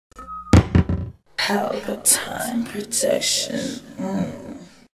Pelpa time protection.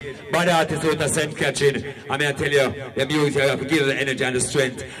 But the artist with the scent catching, I'm going to tell you, the music, you have to give the energy and the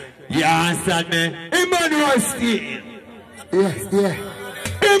strength. You understand me? Emanuel Stain. Yeah.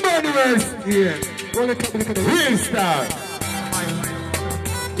 Emanuel Stain. Real star.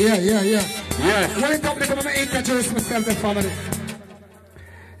 Yeah. Yes. When it comes to me, I introduce myself and family.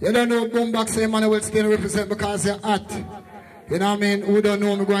 You don't know Boom Box Emanuel Stain represent because you're hot. You know what I mean? Who don't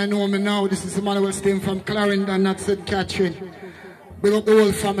know me, go and know me now. This is Emanuel Stain from Clarendon, not St. Catherine. Big up the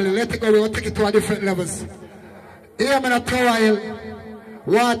whole family. Let it go, we'll take it to a different levels. Here I'm in a trial.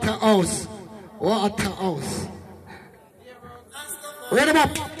 Waterhouse. Read them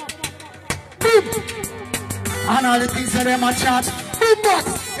up. Boom! And all the things that them a chat. Boom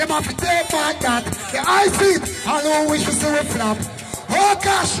box! Them have to take back that. The eyes feet. All who wish to see a flap. Oh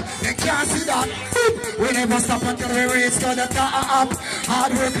gosh, they can't see that. Boom! We never stop until we reach to the top.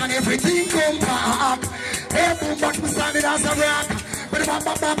 Hard work and everything come back. Hey, boom box, we standing as a rock. But the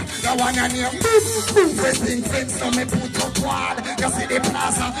one on your boom, resting fence, so me put up wall. You see the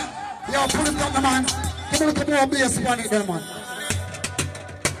plaza. Yo, put it down the man. Come on, come on, bass on it there, man.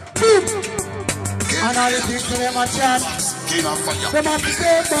 Boom! And all the things to them a chat. Them have to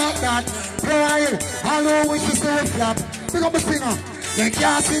say about that. Trial, all who wish to see a flap. Pick up the singer. They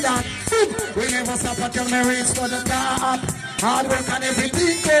can't see that. Boom! We never stop until me reach to the top. Hard work and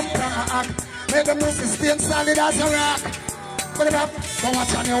everything come back. Make the music stay solid as a rock. Put it up, go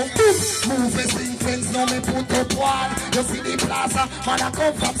watch on you. Move the sing fence, now me put up wall. You see the plaza, man I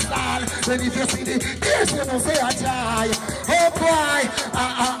come from style. Then if you see the gears, you know say a joy. Oh boy,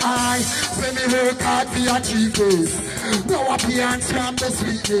 say me work hard for your chief face. No appearance from the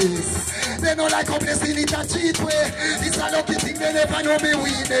sweetness. They know like how they see it a cheat way. It's a lucky thing they never know me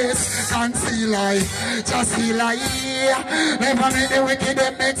weakness. Can't see lie, just see lie. Never make the wicked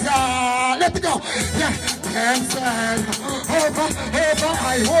them exile. Let it go, yeah. Themselves over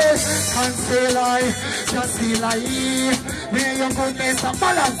I was. Can't see lie, just see lie. May your goodness and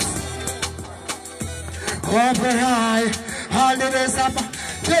balance. Over high, all the rest of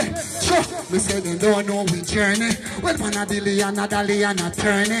yeah, sure. We say they don't know we journey. Well, man, a dilly and a dally and a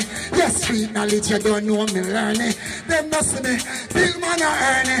tourney. Yes, street knowledge, you don't know me learning. Them not see me, big man a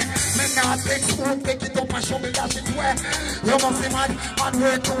earning. Me not take spoon, take it up and show me that it where. You must be mad and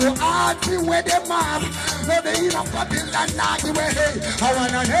work too hard to wear them up. No, they ain't enough for build and not the way. I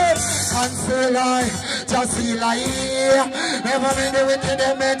wanna help and say lie, just see lie. Never been the wicked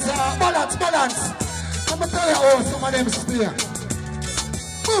them heads up. Balance. Come and tell you how some of them stay.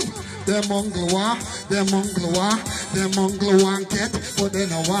 Them mongrel want get, but they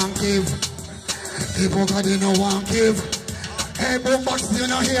no want give. People got they no want give. Hey, boom box, you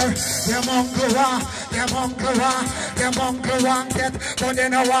know here. Them mongrel want get, but they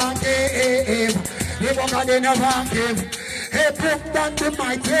no want give. People got they no want give. Hey, boom down the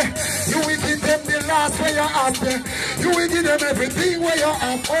mighty. You will give them the last where you have them. You will give them everything where you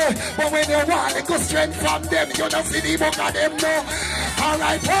have. Oh, but when you want to go strength from them, you don't see the book of them no.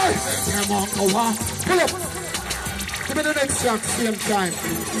 Alright, boy. Them on go on. Pull up. Give me the next track, same time.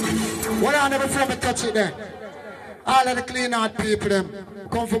 What I never from me touch it there. All of the clean art people them.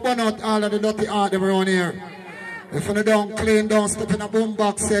 Come for burn out all of the dirty art them around here. If you don't clean, don't step in a boom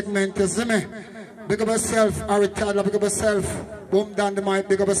box segment, you see me? Big up yourself, Harry Tadler, big up yourself. Boom down the mic,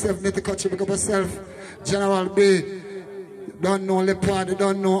 big up yourself, Nitty Kutcher, big up yourself. General B. Don't know Leopard,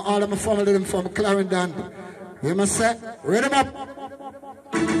 don't know all of my family them from Clarendon. You must say, read them up.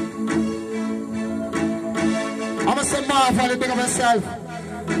 I'm going to say Marvel, big up yourself.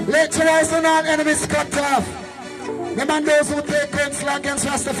 Lecturers and all enemies cut off. The man those who take counsel against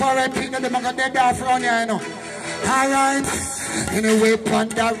Rastafari, people them are going to dead off around here, you know. Alright. In a weapon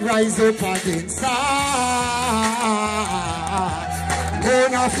that rise up against us.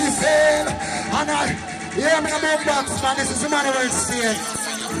 Going off his head. And I, yeah, I'm in a boom box, man. This is Emanuel Stain.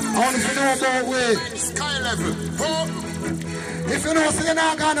 I want to know about way. Sky level. If you know, so you're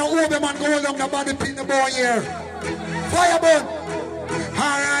not going to hold them and go along the body pin the boy here. Fireball.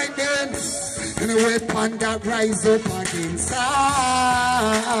 Alright then. In a weapon that rise up against us.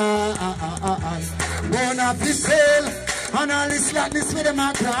 Going off his head. And all this slackness with them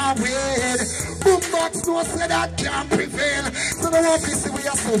a ground with. Boom box no say that can't prevail. So the one piece we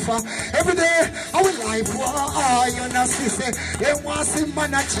are suffer. Every day our life war. You know see say they want see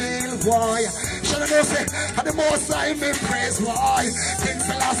man a jail boy. Should I know say and the most I may praise boy. Things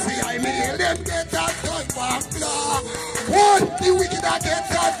philosophy I may heal them get that gun back law. What the wicked I get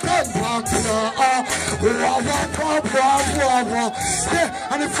that gun back law.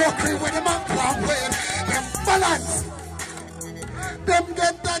 Yeah, and the fuckery with them a ground with. Them balance. Them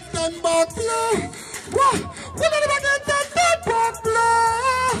get that turn back blow. What? We never get that turn back blow.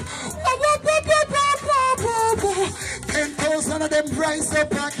 10,000 of them rise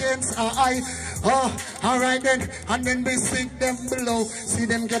up against I. Oh, alright then, and then we sink them below. See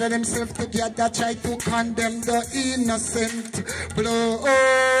them gather themselves together, try to condemn the innocent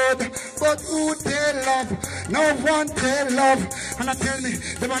blood. But who they love? No one they love. And I tell me,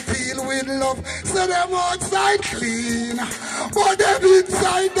 they might deal with love. So them outside clean, but them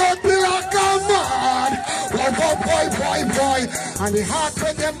inside dirty like a man. Boy. And the heart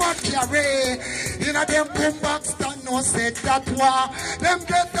where them a carry, you know them boom box don't know said that war. Them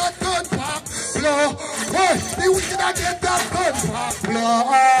get that gun back. Blow, boy, the wicked I get that gun back, blow,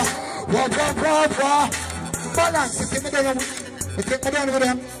 balance, you take me down with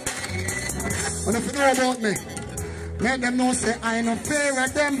them, and if you know about me, make them know say I ain't no fear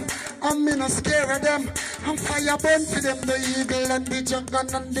of them, and me no scare of them, I'm fire burn for them, the eagle and the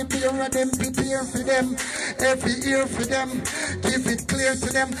dragon and the bear of them, prepare for them, every ear for them, give it clear to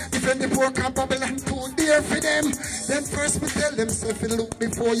them, if any poor capable and too dear for them, then first we tell them, so if you look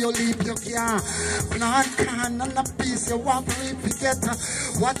before you leave, you can't plant can and a piece you want to reap, forget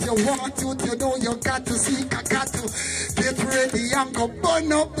what you want to know, you got to seek, I got to get ready and go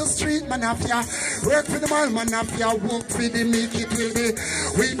burn up the street, man, if ya work for the man, if ya work for the meek, it will be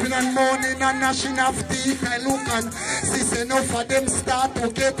weeping and mourning and gnashing of teeth. I look and see enough of them start to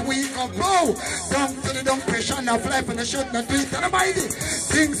get weak or go down to the depression of life, and I should not do it. And mighty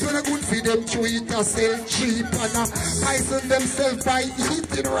things when I good for them to eat or sell cheap and poison themselves by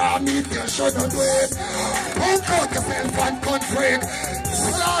eating raw meat. You should not do it. Punk out yourself and conflict.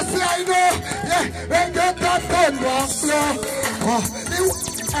 Last I know, yeah, when get that gun back, hey,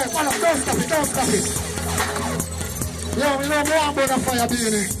 don't stop it. Yo, we know more about the fire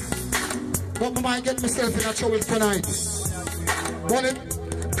being. But I might get myself in a trouble tonight. But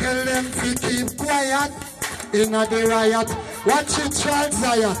tell them to keep quiet in the riot. Watch it, Charles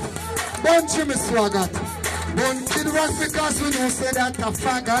Zayat. Don't Jimmy Swaggat. Don't Kid Rock because we know say that a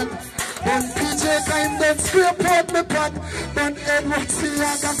faggot. Don't PJ Time, don't scrape out me pot. Don't Edward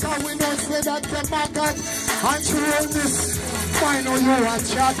Siaga because we know say that a maggot. And you run this, I know you a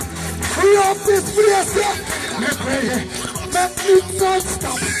chat. Free up this place, yeah. Make me not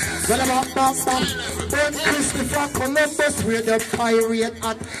stop. Burn Christopher Columbus where the pirate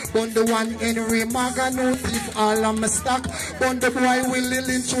at. Burn the one Henry Maga, no thief, all on my stock. Burn the boy Willie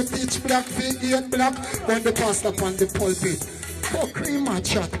Lynch who teach black, vegan black. Burn the pastor on the pulpit. Fuck cream and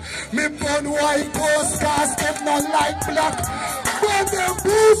chat. Me burn white postcards, them not like black. Burn them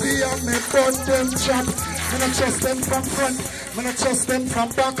booby and me burn them chat. I don't trust them from front, I don't trust them from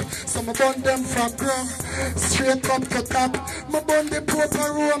back. So I burn them from ground, straight up to top. I burn the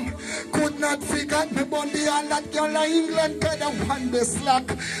proper room, could not figure. Me burn the all that girl of England, kind of one the slack.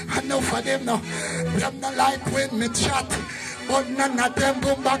 Enough of them now, them not like when me chat. But none of them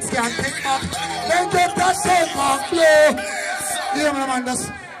boom box can't take back. Then get that tape back, blow. Yeah, man,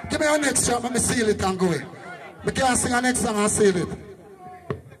 just give me your next shot, let me seal it and go away. We can't sing our next song and seal it.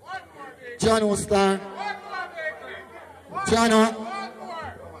 John Star. Jano,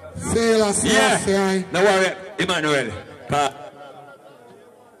 Sailor, yeah. No worry, Emanuel.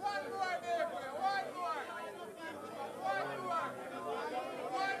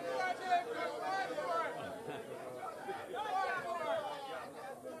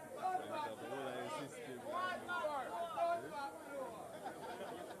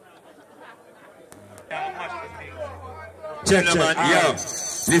 Gentlemen, yo,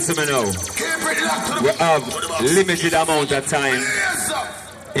 listen me now. We have limited amount of time.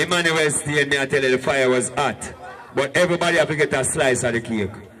 Emanuel Stain, me I tell you the fire was hot. But everybody have to get a slice of the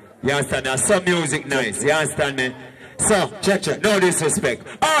cake. You understand? Now some music nice. You understand me? So, check. No disrespect.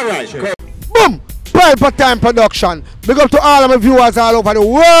 Alright, go. Boom! Pelpa Time production. Big up to all of my viewers all over the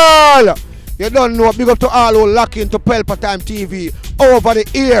world. You don't know. Big up to all who lock into Pelpa Time TV over the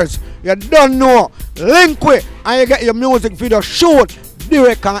years. You don't know. Link with and you get your music video shoot,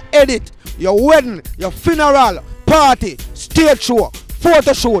 direct and edit. Your wedding, your funeral, party, stage show,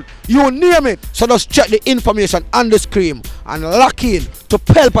 photo shoot, you name it. So just check the information on the screen and lock in to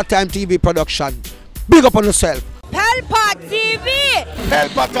Pelpa Time TV production. Big up on yourself. Pelpa TV!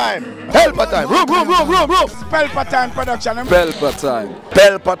 Pelpa Time! Pelpa Time! Room! Pelpa Time production! Pelpa Time!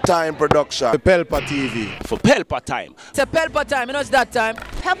 Pelpa Time production! Pelpa TV! For Pelpa Time! It's a Pelpa Time, you know it's that time.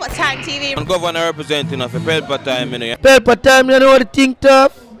 Pelpa Time TV! I'm governor representing of Pelpa Time, you know. Pelpa Time, you know what the think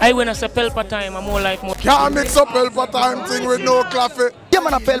tough? I when I say Pelpa Time, I'm more like more. Can't mix up Pelpa Time thing with no coffee. Yeah,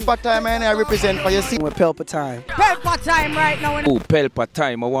 man, a Pelpa time, and I represent for you. See, with Pelpa time. Pelpa time right now. Oh, Pelpa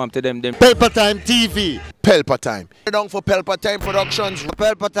time. I want to them. Pelpa Time TV. Pelpa Time. Down for Pelpa Time Productions.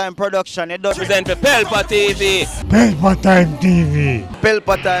 Pelpa time production. It does Present for Pelpa TV. Pelpa Time TV.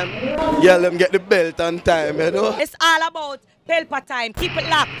 Pelpa time. Yeah, let me get the belt on time, you know. It's all about Pelpa time. Keep it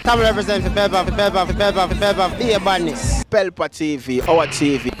locked. Time represent for Pelpa, be a badness. Pelpa TV, our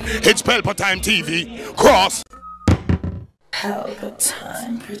TV. It's Pelpa Time TV. Cross. Pelpa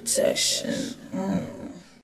time protection.